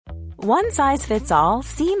One size fits all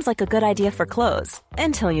seems like a good idea for clothes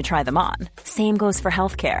until you try them on. Same goes for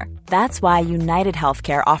healthcare. That's why United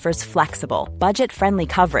Healthcare offers flexible, budget-friendly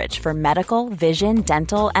coverage for medical, vision,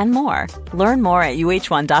 dental, and more. Learn more at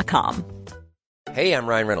uh1.com. Hey, I'm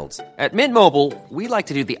Ryan Reynolds. At Mint Mobile, we like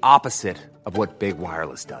to do the opposite of what Big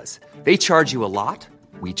Wireless does. They charge you a lot,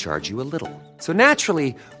 we charge you a little. So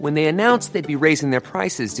naturally, when they announced they'd be raising their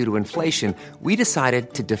prices due to inflation, we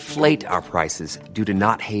decided to deflate our prices due to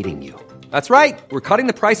not hating you. That's right. We're cutting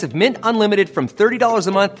the price of Mint Unlimited from $30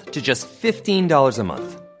 a month to just $15 a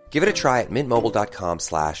month. Give it a try at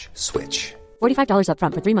mintmobile.com/switch. $45 up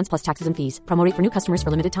front for 3 months plus taxes and fees. Promo rate for new customers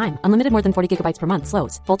for limited time. Unlimited more than 40 gigabytes per month.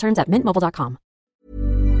 Slows full terms at mintmobile.com.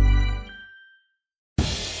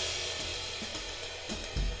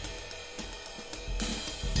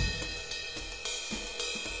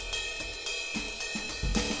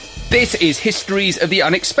 This is Histories of the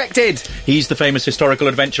Unexpected. He's the famous historical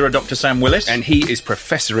adventurer Dr. Sam Willis. And he is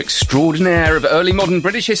Professor Extraordinaire of Early Modern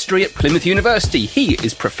British History at Plymouth University. He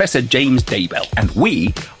is Professor James Daybell. And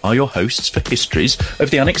we are your hosts for Histories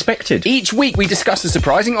of the Unexpected. Each week we discuss a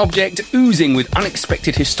surprising object oozing with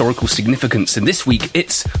unexpected historical significance. And this week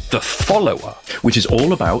it's The Follower. Which is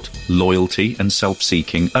all about loyalty and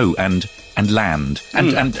self-seeking. Oh, and land.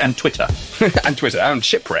 And Twitter. And Twitter. And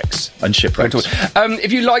shipwrecks. And shipwrecks.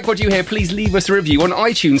 If you like what you hear, please leave us a review on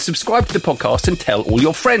iTunes, subscribe to the podcast and tell all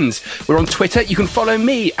your friends. We're on Twitter. You can follow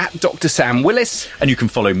me at Dr. Sam Willis. And you can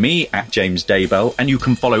follow me at James Daybell. And you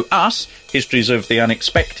can follow us, Histories of the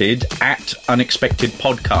Unexpected, at Unexpected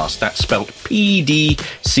Podcast. That's spelt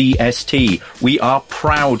PDCST. We are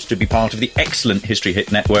proud to be part of the excellent History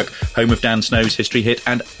Hit Network, home of Dan Snow's History Hit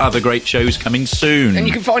and other great shows coming soon. And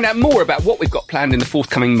you can find out more about what we've got planned in the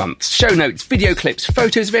forthcoming months. Show notes, video clips,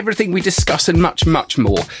 photos of everything we discuss and much, much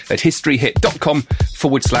more at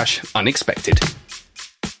historyhit.com/unexpected.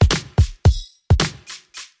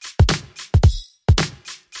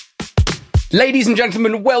 Ladies and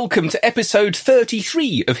gentlemen, welcome to episode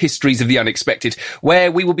 33 of Histories of the Unexpected,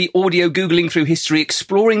 where we will be audio Googling through history,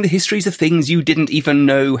 exploring the histories of things you didn't even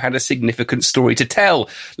know had a significant story to tell,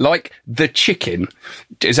 like the chicken.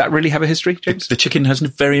 Does that really have a history, James? The chicken has a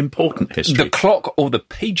very important history. The clock or the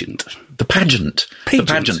pageant? The pageant.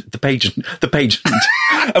 Pageant. The pageant. The pageant.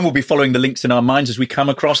 And we'll be following the links in our minds as we come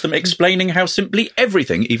across them, explaining how simply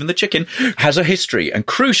everything, even the chicken, has a history, and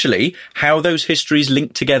crucially, how those histories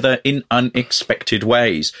link together in unexpected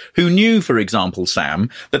ways. Who knew, for example,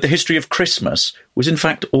 Sam, that the history of Christmas was in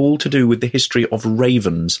fact all to do with the history of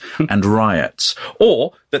ravens and riots,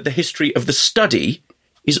 or that the history of the study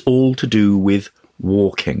is all to do with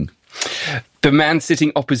walking? The man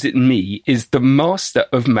sitting opposite me is the master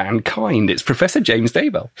of mankind. It's Professor James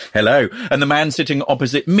Daybell. Hello. And the man sitting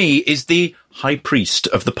opposite me is the high priest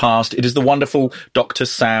of the past. It is the wonderful Dr.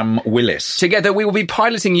 Sam Willis. Together, we will be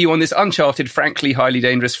piloting you on this uncharted, frankly, highly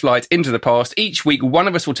dangerous flight into the past. Each week, one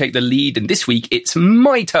of us will take the lead, and this week, it's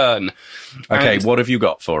my turn. Okay, what have you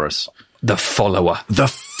got for us? The Follower. The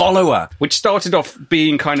Follower. Which started off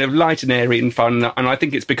being kind of light and airy and fun, and I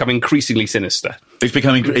think it's become increasingly sinister. It's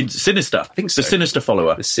becoming sinister. I think so. The sinister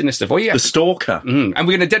follower. The sinister follower, yeah. The stalker. Mm. And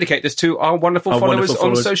we're going to dedicate this to our wonderful followers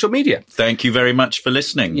on social media. Thank you very much for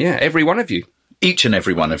listening. Yeah, every one of you. Each and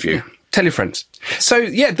every one of you. Yeah. Tell your friends. So,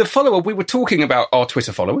 yeah, The Follower, we were talking about our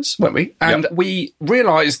Twitter followers, weren't we? And we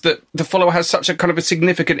realised that The Follower has such a kind of a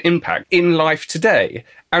significant impact in life today.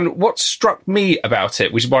 And what struck me about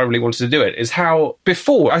it, which is why I really wanted to do it, is how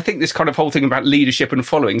before, I think this kind of whole thing about leadership and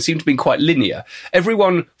following seemed to be quite linear.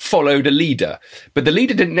 Everyone followed a leader, but the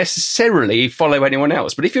leader didn't necessarily follow anyone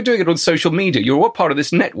else. But if you're doing it on social media, you're all part of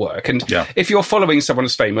this network. And if you're following someone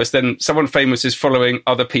who's famous, then someone famous is following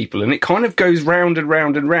other people. And it kind of goes round and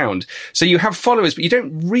round and round. So you have followers, but you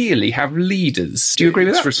don't really have leaders. Do you agree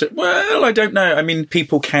with that? Well, I don't know. I mean,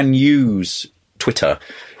 people can use Twitter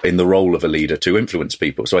in the role of a leader to influence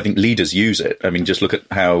people. So I think leaders use it. I mean, just look at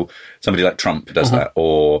how somebody like Trump does that,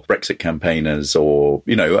 or Brexit campaigners, or,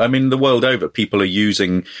 you know, I mean, the world over, people are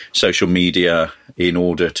using social media in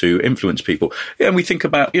order to influence people. Yeah, and we think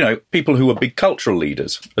about, you know, people who are big cultural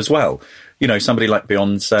leaders as well. You know, somebody like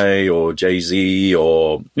Beyonce or Jay-Z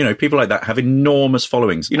or, you know, people like that have enormous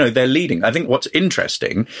followings. You know, they're leading. I think what's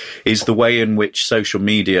interesting is the way in which social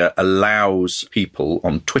media allows people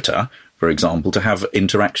on Twitter, for example, to have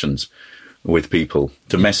interactions with people,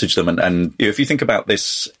 to message them. And you know, if you think about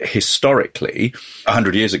this historically,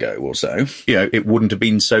 100 years ago or so, you know, it wouldn't have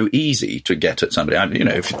been so easy to get at somebody. You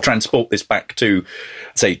know, if you transport this back to,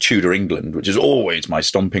 say, Tudor England, which is always my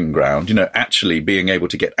stomping ground, you know, actually being able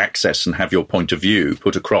to get access and have your point of view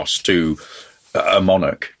put across to a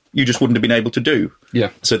monarch you just wouldn't have been able to do. Yeah.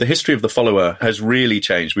 So the history of the follower has really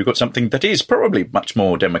changed. We've got something that is probably much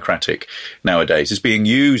more democratic nowadays. It's being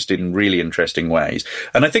used in really interesting ways.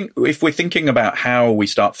 And I think if we're thinking about how we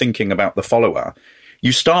start thinking about the follower,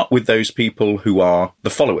 you start with those people who are the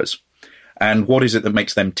followers. And what is it that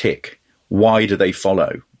makes them tick? Why do they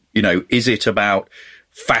follow? You know, is it about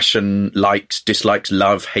fashion, likes, dislikes,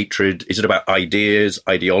 love, hatred? Is it about ideas,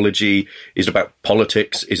 ideology? Is it about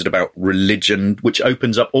politics? Is it about religion? Which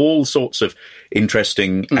opens up all sorts of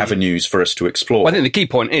interesting avenues for us to explore. Well, I think the key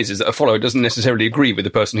point is that a follower doesn't necessarily agree with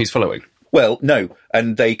the person he's following. Well, no,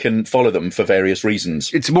 and they can follow them for various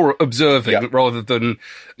reasons. It's more observing rather than,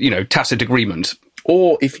 tacit agreement.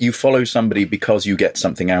 Or if you follow somebody because you get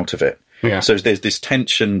something out of it. Yeah. So there's this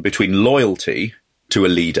tension between loyalty to a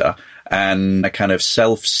leader and a kind of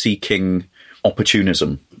self-seeking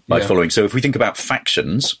opportunism by following. So if we think about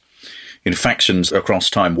factions, factions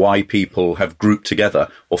across time, why people have grouped together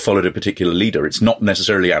or followed a particular leader, it's not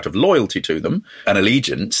necessarily out of loyalty to them and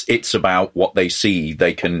allegiance. It's about what they see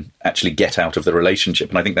they can actually get out of the relationship.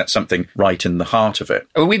 And I think that's something right in the heart of it.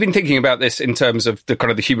 Well, we've been thinking about this in terms of the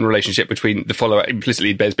kind of the human relationship between the follower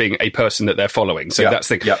implicitly as being a person that they're following. So that's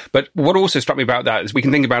the thing. But what also struck me about that is we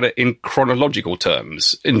can think about it in chronological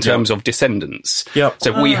terms, in terms of descendants.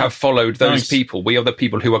 So we have followed those people. We are the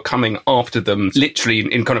people who are coming after them, literally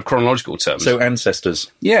in kind of chronological terms. So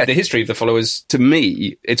ancestors. Yeah, the history of the followers, to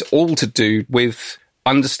me, it's all to do with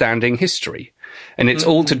understanding history. And it's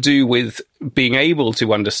all to do with being able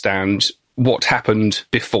to understand what happened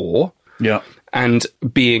before and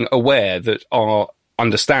being aware that our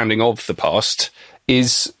understanding of the past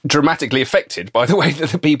is dramatically affected by the way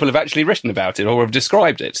that the people have actually written about it or have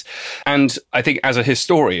described it. And I think as a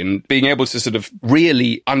historian, being able to sort of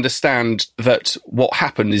really understand that what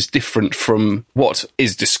happened is different from what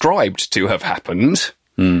is described to have happened,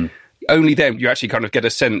 only then you actually kind of get a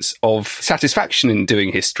sense of satisfaction in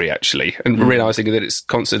doing history, actually, and realising that it's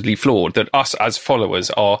constantly flawed, that us as followers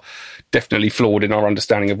are definitely flawed in our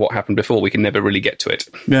understanding of what happened before. We can never really get to it.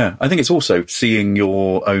 Yeah, I think it's also seeing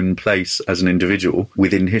your own place as an individual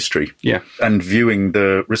within history. Yeah. And viewing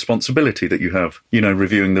the responsibility that you have,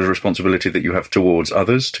 reviewing the responsibility that you have towards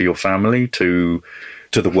others, to your family, to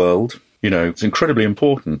the world. It's incredibly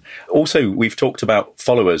important. Also, we've talked about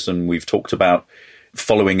followers and we've talked about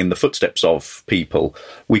following in the footsteps of people.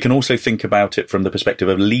 We can also think about it from the perspective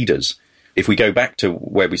of leaders. If we go back to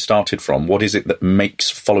where we started from, what is it that makes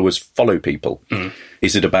followers follow people?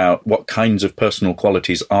 Is it about what kinds of personal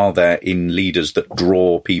qualities are there in leaders that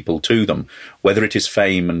draw people to them? Whether it is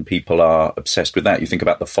fame and people are obsessed with that, you think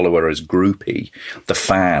about the follower as groupie, the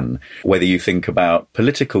fan, whether you think about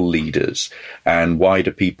political leaders and why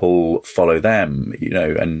do people follow them,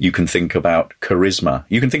 and you can think about charisma.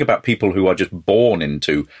 You can think about people who are just born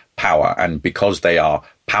into power, and because they are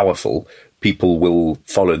powerful, people will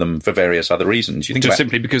follow them for various other reasons. You think just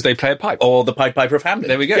simply because they play a pipe. Or the Pied Piper of Hamelin.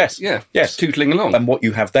 There we go. Yes. Yeah. Yes. Tootling along. And what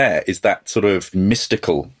you have there is that sort of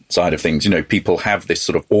mystical side of things. People have this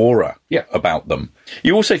sort of aura about them.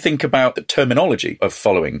 You also think about the terminology of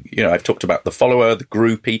following. I've talked about the follower, the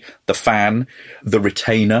groupie, the fan, the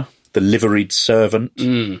retainer, the liveried servant.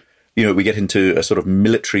 We get into a sort of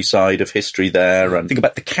military side of history there, and think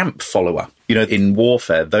about the camp follower. In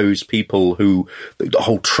warfare, those people who, the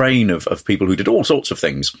whole train of people who did all sorts of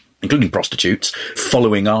things, including prostitutes,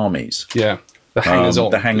 following armies. Yeah. The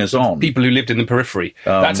hangers-on. The hangers-on. People who lived in the periphery.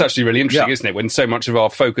 That's actually really interesting, isn't it? When so much of our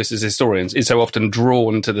focus as historians is so often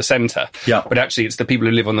drawn to the centre. Yeah. But actually it's the people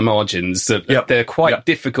who live on the margins that they're quite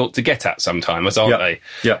difficult to get at sometimes, aren't they?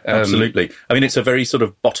 Yeah, absolutely. I mean, it's a very sort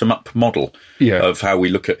of bottom-up model of how we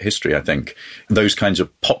look at history, I think. Those kinds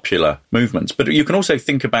of popular movements. But you can also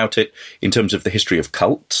think about it in terms of the history of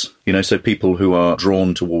cults. So people who are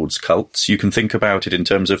drawn towards cults. You can think about it in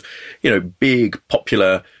terms of, big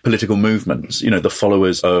popular political movements. The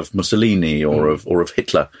followers of Mussolini or of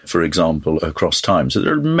Hitler, for example, across time. So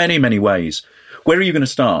there are many, many ways. Where are you going to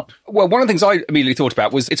start? Well, one of the things I immediately thought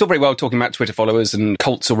about was it's all very well talking about Twitter followers and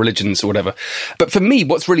cults or religions or whatever. But for me,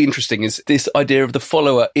 what's really interesting is this idea of the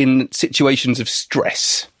follower in situations of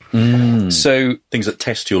stress. So things that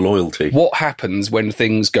test your loyalty. What happens when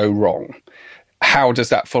things go wrong? How does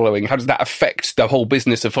that affect the whole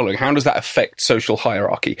business of following? How does that affect social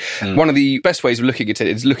hierarchy? One of the best ways of looking at it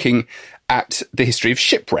is looking at the history of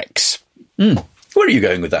shipwrecks. Where are you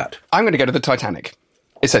going with that? I'm going to go to the Titanic,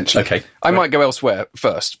 essentially. Okay. I might go elsewhere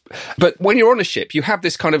first. But when you're on a ship, you have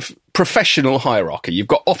this kind of professional hierarchy. You've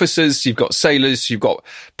got officers, you've got sailors, you've got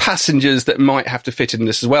passengers that might have to fit in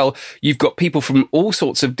this as well. You've got people from all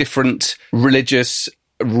sorts of different religious,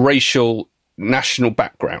 racial, national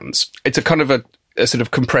backgrounds. It's a kind of a sort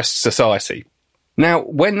of compressed society. Now,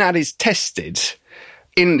 when that is tested,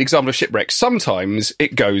 in the example of shipwreck, sometimes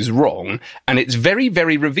it goes wrong, and it's very,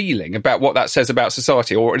 very revealing about what that says about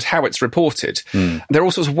society or how it's reported. There are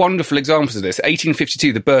all sorts of wonderful examples of this.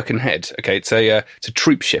 1852, the Birkenhead. Okay, it's a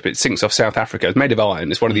troop ship. It sinks off South Africa. It's made of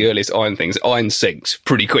iron. It's one of the earliest iron things. Iron sinks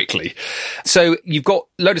pretty quickly. So you've got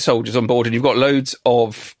a load of soldiers on board, and you've got loads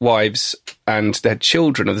of wives and their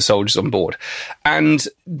children of the soldiers on board. And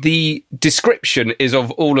the description is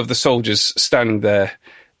of all of the soldiers standing there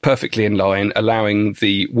perfectly in line, allowing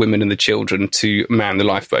the women and the children to man the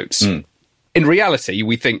lifeboats. In reality,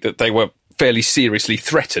 we think that they were fairly seriously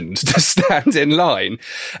threatened to stand in line.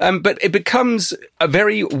 But it becomes a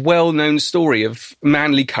very well-known story of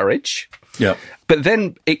manly courage. Yeah. But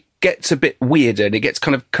then it gets a bit weirder, and it gets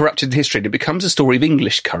kind of corrupted in history, and it becomes a story of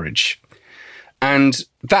English courage. And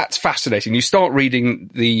that's fascinating. You start reading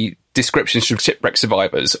the descriptions from shipwreck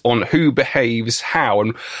survivors on who behaves how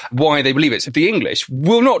and why they believe it. So the English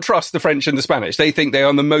will not trust the French and the Spanish. They think they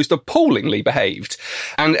are the most appallingly behaved.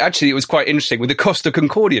 And actually, it was quite interesting with the Costa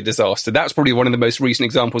Concordia disaster. That's probably one of the most recent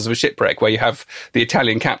examples of a shipwreck where you have the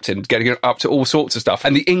Italian captain getting up to all sorts of stuff,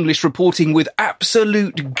 and the English reporting with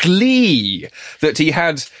absolute glee that he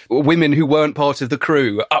had women who weren't part of the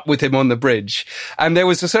crew up with him on the bridge. And there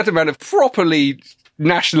was a certain amount of properly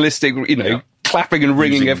nationalistic, clapping and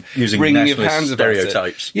ringing of hands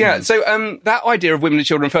stereotypes. Yeah, so that idea of women and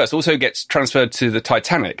children first also gets transferred to the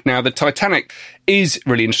Titanic. Now, the Titanic is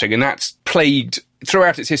really interesting, and that's plagued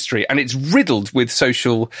throughout its history, and it's riddled with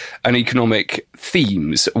social and economic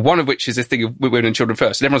themes, one of which is this thing of women and children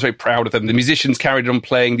first. And everyone's very proud of them. The musicians carried on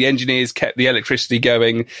playing, the engineers kept the electricity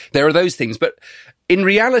going. There are those things, but in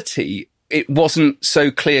reality, it wasn't so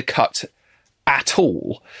clear-cut at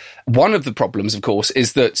all. One of the problems, of course,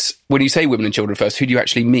 is that when you say women and children first, who do you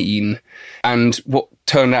actually mean? And what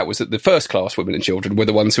turned out was that the first-class women and children were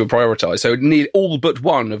the ones who were prioritised. So nearly all but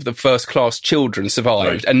one of the first-class children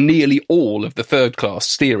survived, and nearly all of the third-class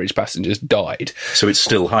steerage passengers died. So it's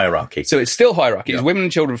still hierarchy. It's women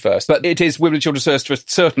and children first, but it is women and children first to a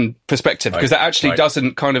certain perspective, because that actually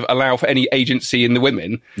doesn't kind of allow for any agency in the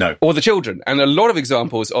women or the children. And a lot of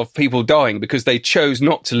examples of people dying because they chose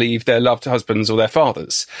not to leave their loved husbands or their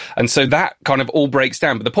fathers. And so that kind of all breaks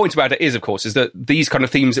down. But the point about it is, of course, is that these kind of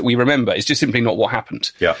themes that we remember is just simply not what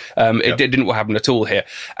happened. It didn't what happened at all here.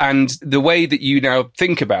 And the way that you now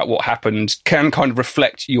think about what happened can kind of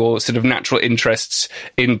reflect your sort of natural interests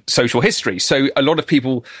in social history. So a lot of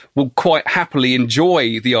people will quite happily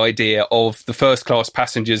enjoy the idea of the first-class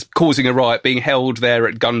passengers causing a riot, being held there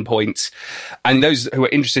at gunpoint. And those who are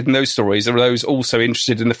interested in those stories are those also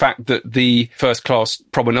interested in the fact that the first-class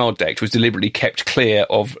promenade deck was deliberately kept clear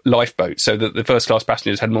of lifeboats so that the first-class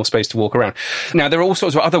passengers had more space to walk around. Now, there are all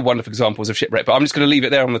sorts of other wonderful examples of shipwreck, but I'm just going to leave it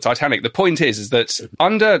there on the Titanic. The point is that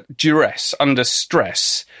under duress, under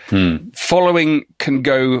stress, following can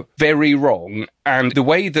go very wrong. And the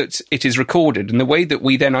way that it is recorded and the way that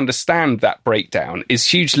we then understand that breakdown is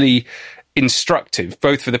hugely instructive,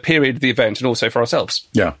 both for the period of the event and also for ourselves.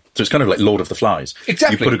 Yeah. So it's kind of like Lord of the Flies.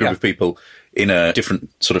 Exactly. You put a group of people in a different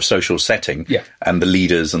sort of social setting, and the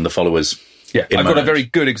leaders and the followers. Yeah, I've got a very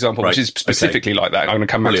good example, which is specifically like that. I'm going to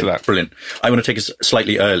come back to that. Brilliant. I want to take us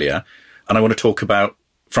slightly earlier, and I want to talk about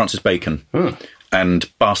Francis Bacon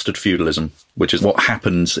and bastard feudalism, which is what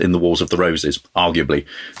happens in the Wars of the Roses, arguably.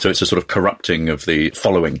 So it's a sort of corrupting of the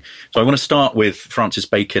following. So I want to start with Francis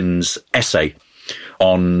Bacon's essay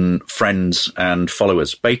on friends and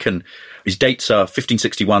followers. Bacon, his dates are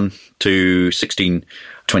 1561 to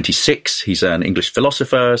 1626. He's an English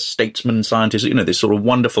philosopher, statesman, scientist, this sort of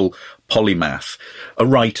wonderful polymath, a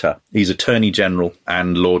writer. He's Attorney General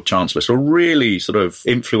and Lord Chancellor. So a really sort of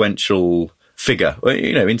influential figure,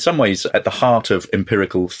 in some ways at the heart of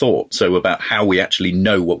empirical thought, so about how we actually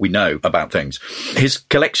know what we know about things. His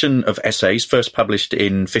collection of essays, first published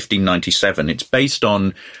in 1597, it's based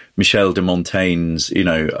on Michel de Montaigne's,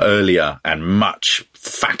 earlier and much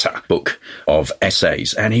fatter book of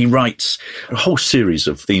essays. And he writes a whole series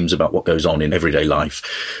of themes about what goes on in everyday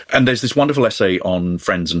life. And there's this wonderful essay on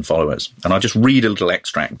friends and followers. And I'll just read a little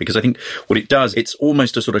extract, because I think what it does, it's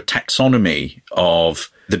almost a sort of taxonomy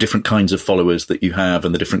of the different kinds of followers that you have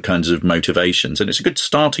and the different kinds of motivations. And it's a good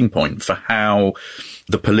starting point for how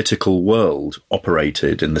the political world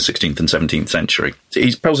operated in the 16th and 17th century.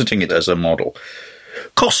 He's positing it as a model.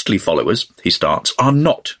 Costly followers, he starts, are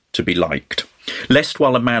not to be liked, lest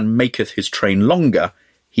while a man maketh his train longer,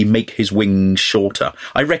 he make his wings shorter.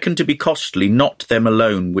 I reckon to be costly not them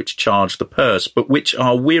alone which charge the purse, but which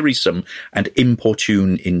are wearisome and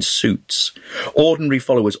importune in suits. Ordinary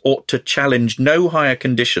followers ought to challenge no higher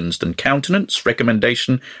conditions than countenance,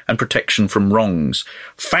 recommendation, and protection from wrongs.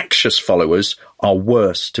 Factious followers are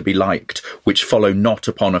worse to be liked, which follow not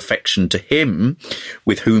upon affection to him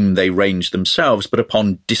with whom they range themselves, but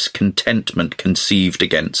upon discontentment conceived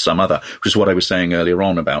against some other, which is what I was saying earlier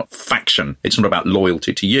on about faction. It's not about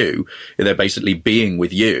loyalty to you. They're basically being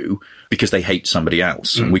with you because they hate somebody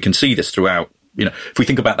else. And we can see this throughout. If we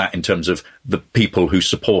think about that in terms of the people who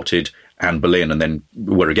supported Anne Boleyn and then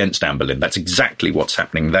were against Anne Boleyn, that's exactly what's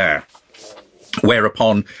happening there.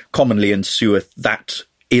 Whereupon commonly ensueth that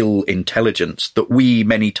ill intelligence that we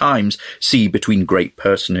many times see between great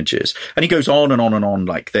personages. And he goes on and on and on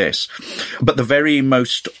like this. But the very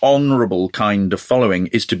most honourable kind of following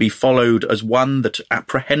is to be followed as one that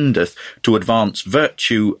apprehendeth to advance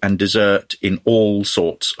virtue and desert in all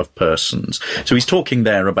sorts of persons. So he's talking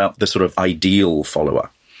there about the sort of ideal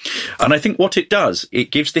follower. And I think what it does, it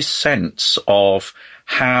gives this sense of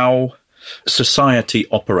how society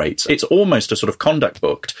operates. It's almost a sort of conduct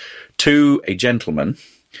book to a gentleman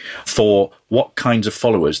for what kinds of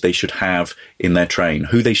followers they should have in their train,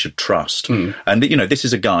 who they should trust. And, this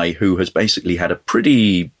is a guy who has basically had a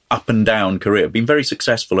pretty up and down career, been very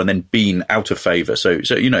successful and then been out of favour. So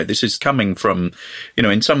this is coming from,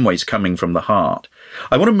 in some ways coming from the heart.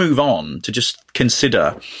 I want to move on to just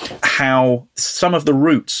consider how some of the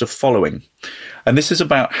roots of following. And this is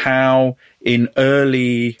about how in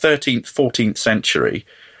early 13th, 14th century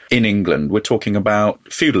in England, we're talking about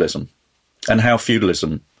feudalism and how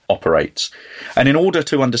feudalism operates. And in order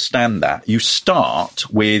to understand that, you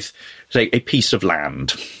start with, say, a piece of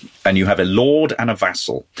land, and you have a lord and a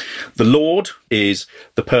vassal. The lord is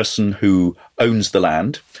the person who owns the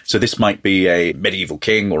land. So this might be a medieval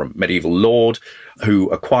king or a medieval lord who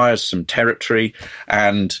acquires some territory,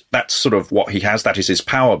 and that's sort of what he has. That is his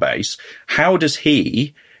power base. How does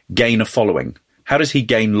he gain a following? How does he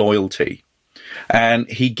gain loyalty? And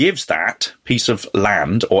he gives that piece of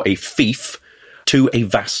land or a fief to a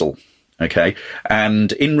vassal, okay?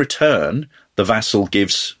 And in return, the vassal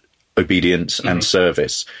gives obedience and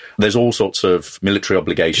service. There's all sorts of military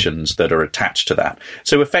obligations that are attached to that.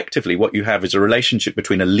 So effectively what you have is a relationship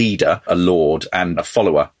between a leader, a lord, and a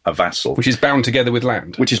follower, a vassal. Which is bound together with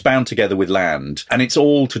land. And it's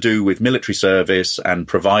all to do with military service and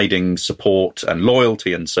providing support and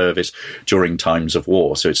loyalty and service during times of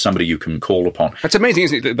war. So it's somebody you can call upon. It's amazing,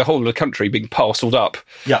 isn't it, the whole of the country being parcelled up.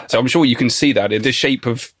 Yeah. So I'm sure you can see that in the shape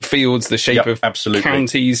of fields, the shape of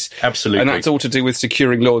counties. Absolutely. And that's all to do with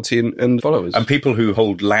securing loyalty and followers. And people who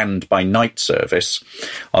hold land by knight service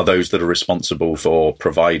are those that are responsible for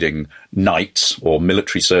providing knights or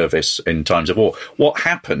military service in times of war. What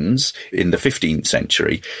happens in the 15th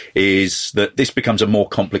century is that this becomes a more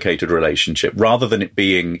complicated relationship rather than it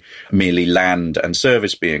being merely land and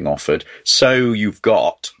service being offered. So you've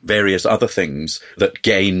got various other things that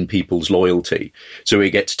gain people's loyalty. So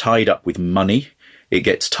it gets tied up with money. It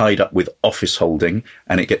gets tied up with office holding,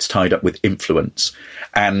 and it gets tied up with influence.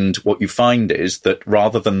 And what you find is that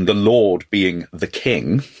rather than the lord being the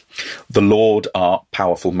king, the lord are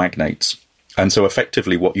powerful magnates. And so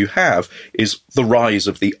effectively what you have is the rise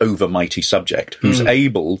of the overmighty subject who's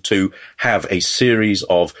able to have a series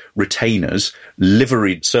of retainers,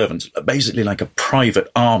 liveried servants, basically like a private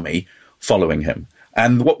army following him.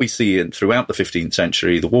 And what we see throughout the 15th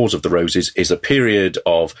century, the Wars of the Roses, is a period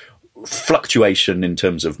of fluctuation in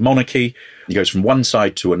terms of monarchy. It goes from one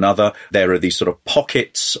side to another. There are these sort of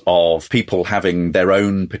pockets of people having their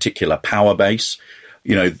own particular power base.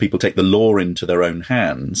 People take the law into their own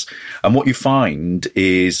hands. And what you find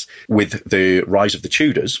is with the rise of the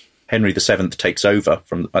Tudors, Henry VII takes over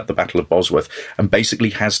at the Battle of Bosworth and basically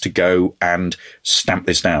has to go and stamp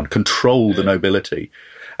this down, control the nobility.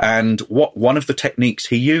 And one of the techniques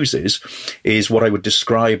he uses is what I would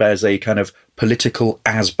describe as a kind of political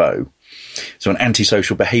ASBO, so an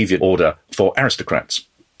antisocial behaviour order for aristocrats.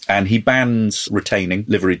 And he bans retaining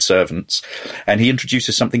liveried servants, and he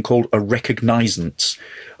introduces something called a recognisance,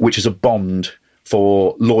 which is a bond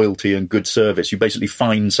for loyalty and good service. You basically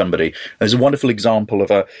find somebody. There's a wonderful example of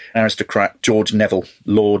an aristocrat, George Neville,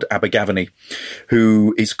 Lord Abergavenny,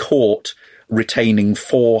 who is caught retaining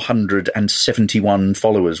 471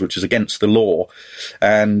 followers, which is against the law.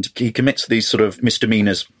 And he commits these sort of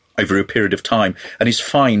misdemeanours over a period of time, and is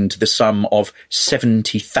fined the sum of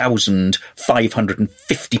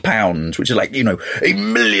 £70,550, which is like,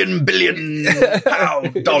 $1 billion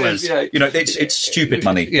dollars. It's stupid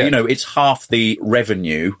money. Yeah. It's half the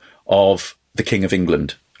revenue of the King of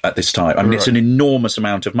England at this time. I mean, It's an enormous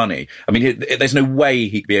amount of money. I mean, there's no way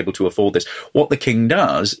he'd be able to afford this. What the king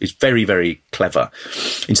does is very, very clever.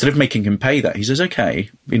 Instead of making him pay that, he says, okay,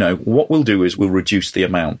 what we'll do is we'll reduce the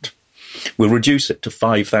amount. we'll reduce it to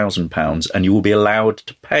 £5,000 and you will be allowed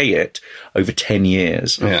to pay it over 10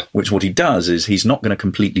 years. Yeah. Which what he does is he's not going to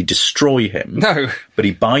completely destroy him. No. But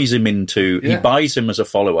he buys him he buys him as a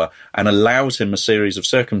follower and allows him a series of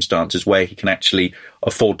circumstances where he can actually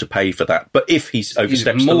afford to pay for that. But if he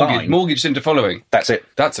oversteps the line... Mortgaged into following. That's it.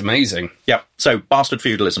 That's amazing. Yeah. So, bastard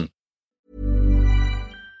feudalism.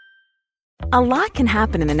 A lot can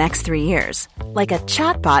happen in the next 3 years. Like a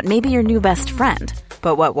chatbot may be your new best friend.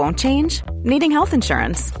 But what won't change? Needing health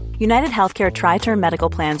insurance. United Healthcare Tri-Term Medical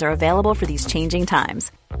Plans are available for these changing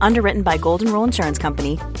times. Underwritten by Golden Rule Insurance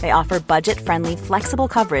Company, they offer budget-friendly, flexible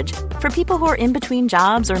coverage for people who are in between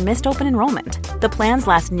jobs or missed open enrollment. The plans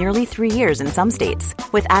last nearly 3 years in some states,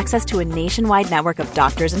 with access to a nationwide network of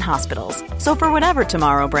doctors and hospitals. So for whatever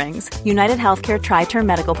tomorrow brings, United Healthcare Tri-Term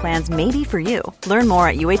Medical Plans may be for you. Learn more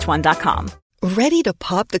at uh1.com. Ready to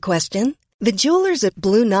pop the question? The jewelers at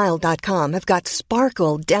BlueNile.com have got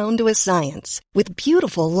sparkle down to a science with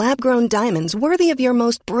beautiful lab-grown diamonds worthy of your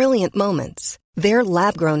most brilliant moments. Their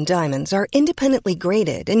lab-grown diamonds are independently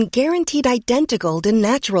graded and guaranteed identical to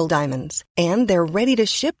natural diamonds, and they're ready to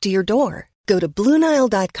ship to your door. Go to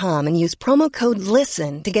BlueNile.com and use promo code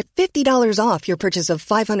LISTEN to get $50 off your purchase of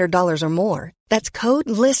 $500 or more. That's code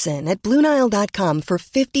LISTEN at BlueNile.com for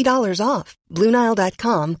 $50 off.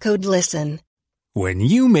 BlueNile.com, code LISTEN. When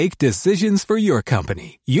you make decisions for your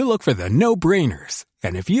company, you look for the no-brainers.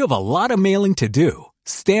 And if you have a lot of mailing to do,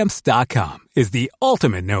 Stamps.com is the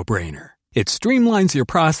ultimate no-brainer. It streamlines your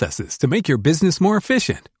processes to make your business more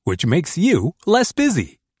efficient, which makes you less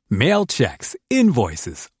busy. Mail checks,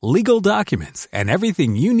 invoices, legal documents, and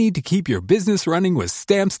everything you need to keep your business running with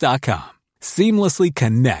Stamps.com. Seamlessly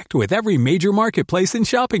connect with every major marketplace and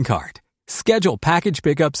shopping cart. Schedule package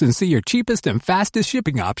pickups and see your cheapest and fastest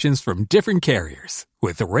shipping options from different carriers,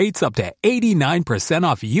 with rates up to 89%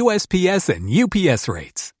 off USPS and UPS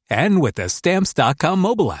rates. And with the Stamps.com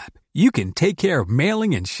mobile app, you can take care of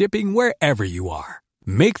mailing and shipping wherever you are.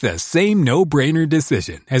 Make the same no-brainer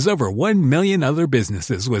decision as over 1 million other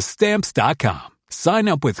businesses with Stamps.com. Sign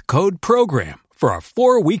up with code PROGRAM for a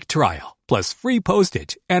 4-week trial, plus free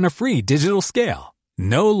postage and a free digital scale.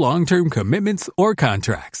 No long-term commitments or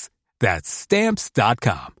contracts. That's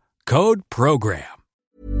Stamps.com. Code PROGRAM.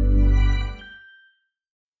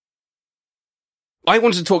 I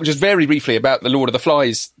wanted to talk just very briefly about the Lord of the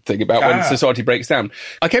Flies thing, about when society breaks down.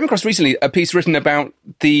 I came across recently a piece written about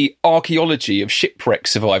the archaeology of shipwreck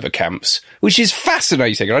survivor camps, which is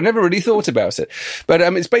fascinating, and I never really thought about it. But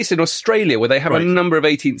it's based in Australia, where they have a number of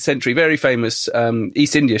 18th century, very famous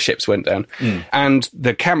East India ships went down. And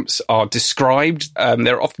the camps are described.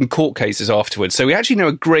 There are often court cases afterwards. So we actually know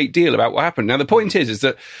a great deal about what happened. Now, the point is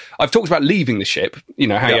that I've talked about leaving the ship, you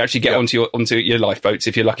know, how you actually get onto your lifeboats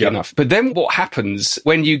if you're lucky enough. But then what happens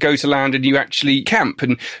when you go to land and you actually camp?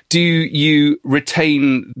 And do you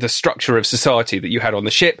retain the structure of society that you had on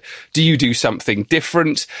the ship? Do you do something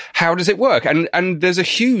different? How does it work? And there's a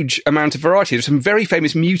huge amount of variety. There's some very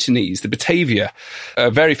famous mutinies. The Batavia,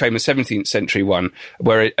 a very famous 17th century one,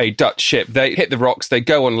 where a Dutch ship, they hit the rocks, they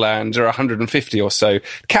go on land, there are 150 or so.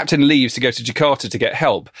 The captain leaves to go to Jakarta to get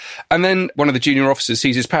help. And then one of the junior officers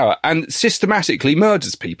seizes power and systematically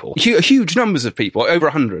murders people. Huge numbers of people, over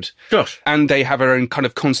 100. Gosh. And they have their own kind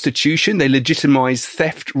of constitution. They legitimize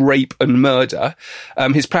theft, rape and murder.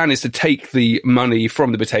 His plan is to take the money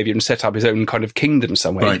from the Batavia and set up his own kind of kingdom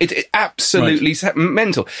somewhere. Right. It's absolutely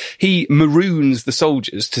mental. He maroons the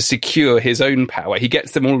soldiers to secure his own power. He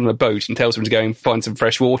gets them all on a boat and tells them to go and find some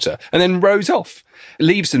fresh water, and then rows off,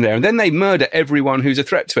 leaves them there, and then they murder everyone who's a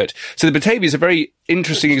threat to it. So the Batavia is a very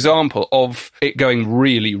interesting example of it going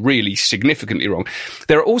really, really significantly wrong.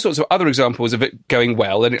 There are all sorts of other examples of it going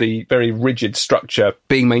well, and the very rigid structure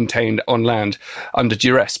being maintained on land under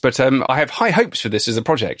duress. But I have high hopes for this as a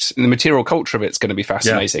project. And the material culture of it's going to be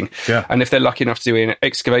fascinating. Yeah. And if they're lucky enough to do an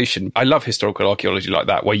excavation, I love historical archaeology like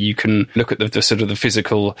that, where you can look at the sort of the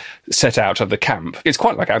physical set out of the camp. It's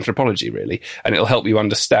quite like anthropology, really, and it'll help you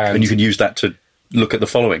understand. And you can use that to look at the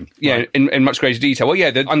following. Yeah, right? in much greater detail. Well,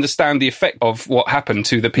 yeah, they understand the effect of what happened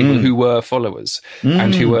to the people who were followers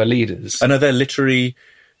and who were leaders. And are there literary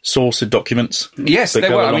sourced documents? Yes,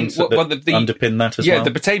 there were. I mean, underpin that as well? Yeah,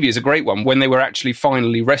 the Batavia is a great one. When they were actually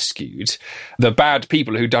finally rescued, the bad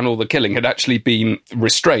people who'd done all the killing had actually been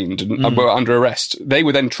restrained and were under arrest. They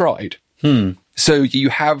were then tried. So you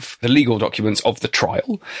have the legal documents of the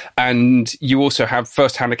trial, and you also have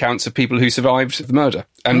first-hand accounts of people who survived the murder.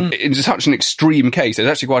 And in such an extreme case, there's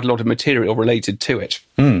actually quite a lot of material related to it.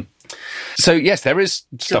 So, yes, there is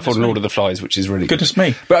stuff on Lord of the Flies, which is really good. Goodness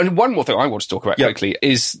me. But one more thing I want to talk about quickly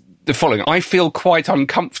is the following. I feel quite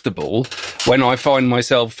uncomfortable when I find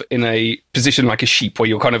myself in a position like a sheep where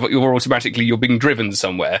you're being driven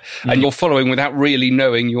somewhere and you're following without really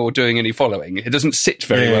knowing you're doing any following. It doesn't sit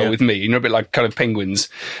very well with me. You're a bit like kind of penguins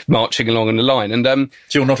marching along in a line. And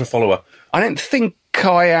so you're not a follower? I don't think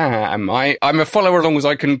I am. I'm a follower as long as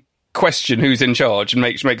I can question who's in charge and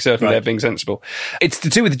make certain they're being sensible. It's to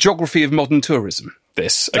do with the geography of modern tourism,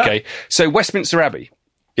 this. Okay. So Westminster Abbey.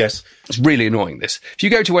 Yes. It's really annoying, this. If you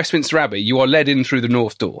go to Westminster Abbey, you are led in through the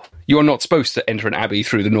north door. You are not supposed to enter an abbey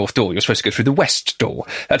through the north door. You're supposed to go through the west door.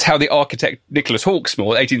 That's how the architect Nicholas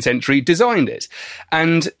Hawksmoor, 18th century, designed it.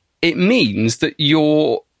 And it means that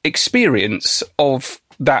your experience of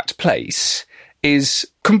that place is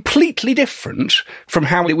completely different from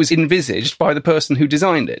how it was envisaged by the person who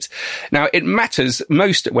designed it. Now, it matters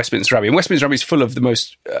most at Westminster Abbey, and Westminster Abbey is full of the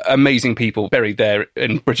most amazing people buried there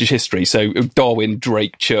in British history. So Darwin,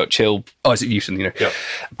 Drake, Churchill, Isaac Newton, Yep.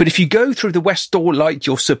 But if you go through the west door like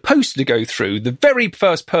you're supposed to go through, the very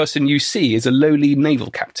first person you see is a lowly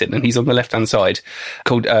naval captain, and he's on the left-hand side,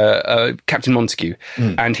 called Captain Montague,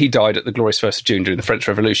 and he died at the glorious 1st of June during the French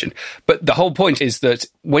Revolution. But the whole point is that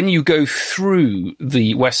when you go through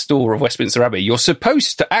the west door of Westminster Abbey, you're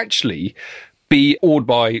supposed to actually be awed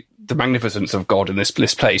by the magnificence of God in this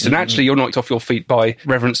place, and actually you're knocked off your feet by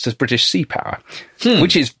reverence to British sea power,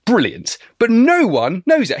 which is brilliant. But no one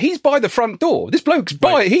knows it. He's by the front door. This bloke's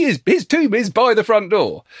his tomb is by the front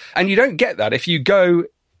door, and you don't get that if you go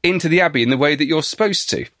into the Abbey in the way that you're supposed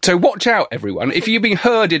to. So watch out, everyone. If you're being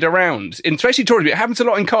herded around, especially tourism, it happens a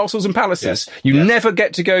lot in castles and palaces. You never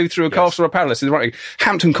get to go through a castle or a palace.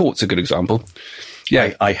 Hampton Court's a good example.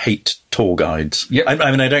 Yeah, I hate tour guides. Yep.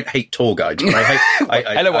 I mean, I don't hate tour guides, but I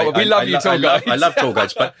hate. We love you, tour guides. I love tour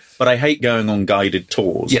guides, but I hate going on guided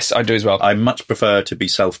tours. Yes, I do as well. I much prefer to be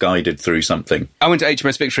self-guided through something. I went to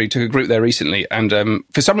HMS Victory, took a group there recently, and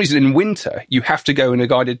for some reason in winter you have to go in a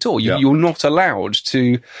guided tour. You're not allowed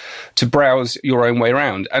to browse your own way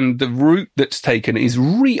around, and the route that's taken is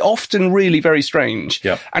often really very strange.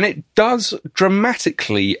 Yep. And it does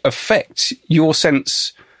dramatically affect your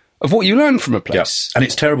sense of what you learn from a place. Yeah. And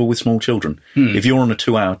it's terrible with small children. If you're on a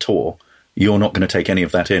 2-hour tour, you're not going to take any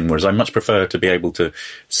of that in, whereas I much prefer to be able to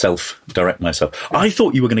self-direct myself. I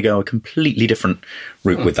thought you were going to go a completely different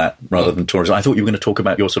route with that, rather than tourism. I thought you were going to talk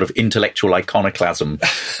about your sort of intellectual iconoclasm,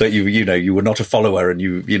 that you were not a follower, and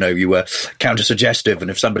you were counter-suggestive,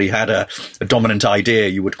 and if somebody had a dominant idea,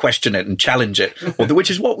 you would question it and challenge it,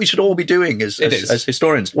 which is what we should all be doing as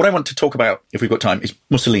historians. What I want to talk about, if we've got time, is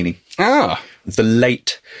Mussolini. The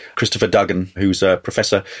late Christopher Duggan, who's a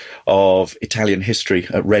professor of Italian history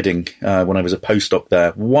at Reading when I was a postdoc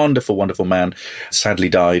there. Wonderful, wonderful man. Sadly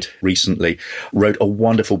died recently. Wrote a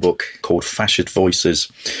wonderful book called Fascist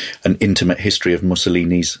Voices, An Intimate History of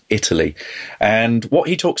Mussolini's Italy. And what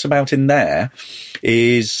he talks about in there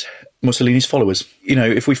is Mussolini's followers.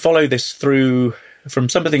 If we follow this through from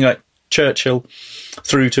something like Churchill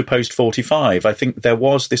through to post-45, I think there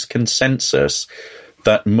was this consensus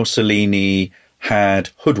that Mussolini had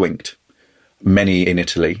hoodwinked many in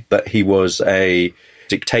Italy, that he was a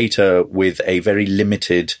dictator with a very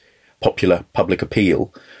limited popular public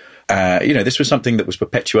appeal. This was something that was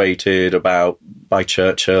perpetuated by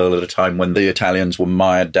Churchill at a time when the Italians were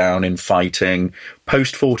mired down in fighting.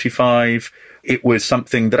 Post-45, it was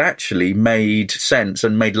something that actually made sense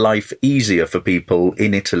and made life easier for people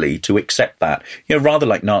in Italy to accept that. Rather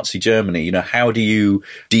like Nazi Germany, how do you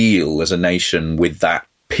deal as a nation with that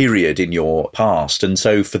period in your past? And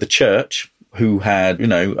so for the church, who had,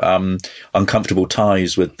 uncomfortable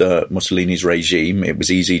ties with Mussolini's regime, it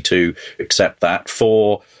was easy to accept that.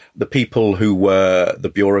 For the people who were the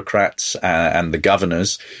bureaucrats and the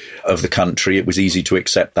governors of the country, it was easy to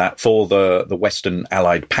accept that. For the Western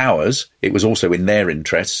Allied powers, it was also in their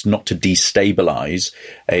interests not to destabilise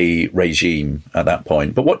a regime at that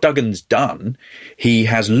point. But what Duggan's done, he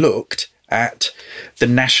has looked at the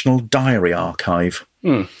National Diary Archive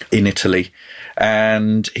in Italy.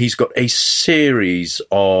 And he's got a series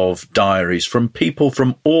of diaries from people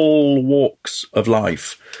from all walks of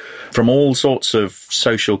life, from all sorts of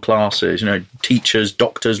social classes, teachers,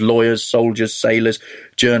 doctors, lawyers, soldiers, sailors,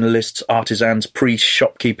 journalists, artisans, priests,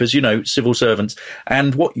 shopkeepers, civil servants.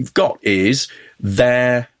 And what you've got is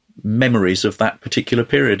their memories of that particular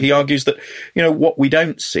period. He argues that, what we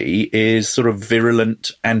don't see is sort of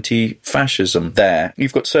virulent anti-fascism there.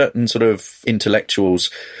 You've got certain sort of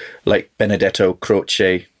intellectuals like Benedetto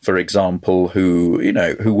Croce, for example, who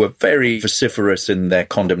were very vociferous in their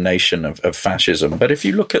condemnation of fascism. But if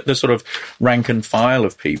you look at the sort of rank and file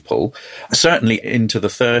of people, certainly into the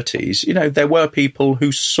 30s, there were people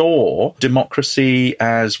who saw democracy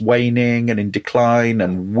as waning and in decline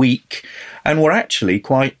and weak, and were actually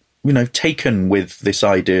quite taken with this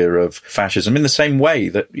idea of fascism in the same way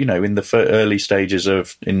that, in the early stages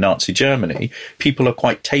in Nazi Germany, people are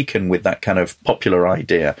quite taken with that kind of popular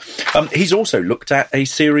idea. He's also looked at a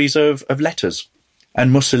series of letters,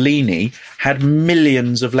 and Mussolini had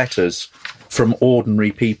millions of letters from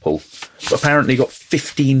ordinary people. Apparently got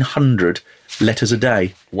 1,500 letters a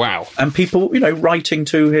day. Wow. And people, writing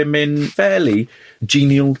to him in fairly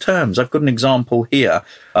genial terms. I've got an example here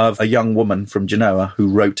of a young woman from Genoa who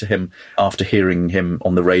wrote to him after hearing him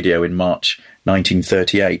on the radio in March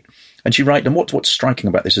 1938. And she wrote, and what's striking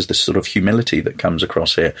about this is this sort of humility that comes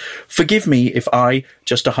across here. Forgive me if I,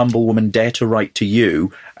 just a humble woman, dare to write to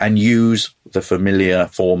you and use the familiar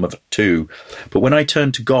form of tu. But when I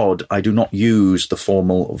turn to God, I do not use the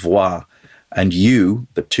formal voi. And you,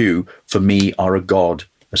 the tu, for me are a god,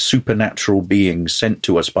 a supernatural being sent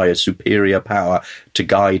to us by a superior power to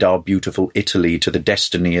guide our beautiful Italy to the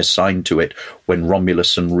destiny assigned to it when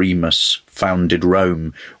Romulus and Remus founded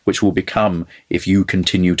Rome, which will become, if you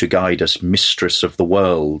continue to guide us, mistress of the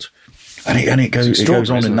world. And it goes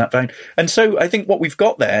on in that vein. And so I think what we've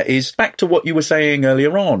got there is back to what you were saying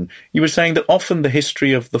earlier on. You were saying that often the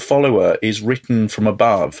history of the follower is written from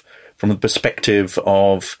above, from the perspective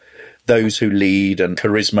of those who lead and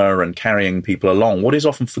charisma and carrying people along. What is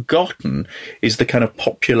often forgotten is the kind of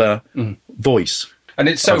popular voice. And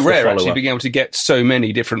it's so rare, actually, being able to get so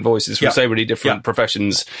many different voices from so many different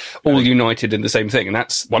professions, all united in the same thing. And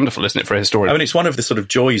that's wonderful, isn't it, for a historian? I mean, it's one of the sort of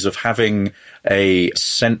joys of having a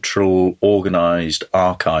central, organised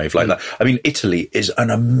archive like that. I mean, Italy is an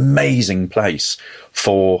amazing place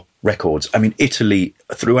for records. I mean, Italy,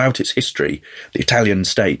 throughout its history, the Italian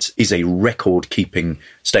state is a record-keeping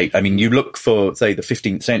state. I mean, you look for, say, the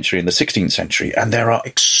 15th century and the 16th century, and there are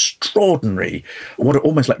extraordinary, what are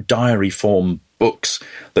almost like diary form books,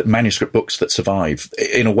 that manuscript books that survive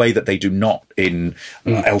in a way that they do not in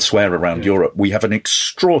elsewhere around Europe. We have an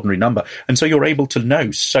extraordinary number. And so you're able to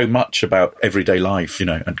know so much about everyday life,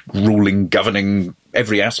 and ruling, governing,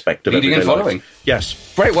 every aspect of leading everyday and following. Life.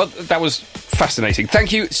 Yes. Great. Well, that was fascinating.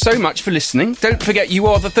 Thank you so much for listening. Don't forget you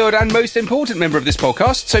are the third and most important member of this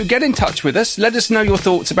podcast, so get in touch with us. Let us know your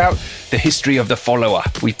thoughts about the history of the follower.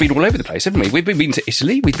 We've been all over the place, haven't we? We've been to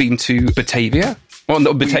Italy, we've been to Batavia. Well,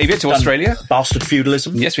 not Batavia, to Australia. Bastard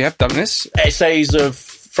feudalism. Yes, we have done this. Essays of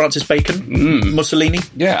Francis Bacon, Mussolini.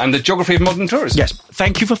 Yeah, and the geography of modern tourism. Yes.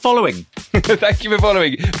 Thank you for following. Thank you for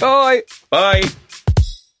following. Bye. Bye.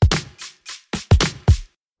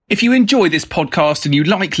 If you enjoy this podcast and you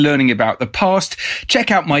like learning about the past,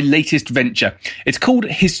 check out my latest venture. It's called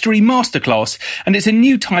History Masterclass, and it's a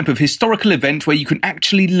new type of historical event where you can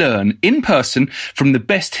actually learn in person from the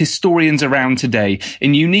best historians around today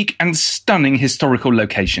in unique and stunning historical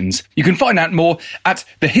locations. You can find out more at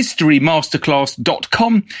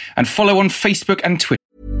thehistorymasterclass.com and follow on Facebook and Twitter.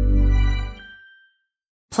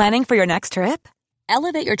 Planning for your next trip?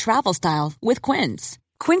 Elevate your travel style with Quince.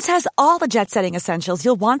 Quince has all the jet-setting essentials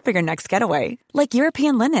you'll want for your next getaway, like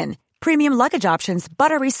European linen, premium luggage options,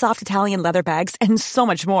 buttery soft Italian leather bags, and so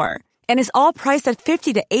much more. And is all priced at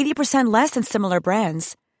 50 to 80% less than similar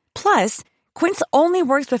brands. Plus, Quince only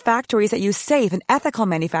works with factories that use safe and ethical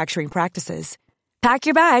manufacturing practices. Pack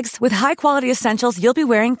your bags with high-quality essentials you'll be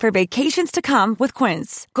wearing for vacations to come with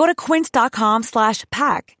Quince. Go to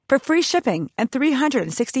quince.com/pack for free shipping and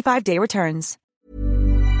 365-day returns.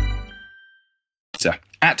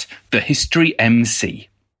 At The History MC.